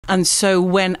And so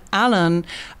when Alan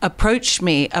approached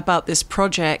me about this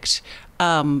project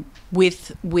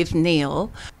with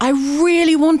Neil, I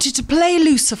really wanted to play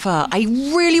Lucifer. I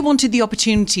really wanted the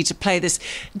opportunity to play this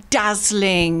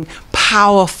dazzling,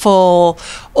 powerful,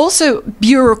 also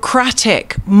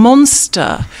bureaucratic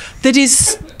monster that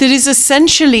is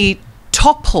essentially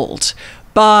toppled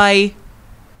by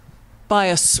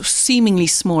a seemingly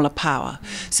smaller power.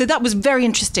 So that was very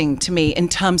interesting to me in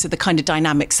terms of the kind of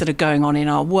dynamics that are going on in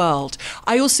our world.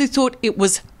 I also thought it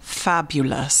was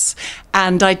fabulous,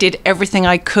 and I did everything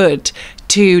I could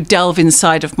to delve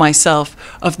inside of myself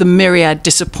of the myriad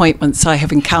disappointments I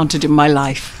have encountered in my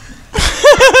life.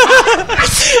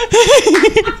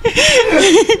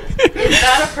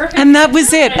 And that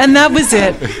was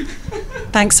it.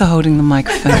 Thanks for holding the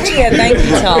microphone. Yeah, thank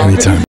you, Tom. Anytime.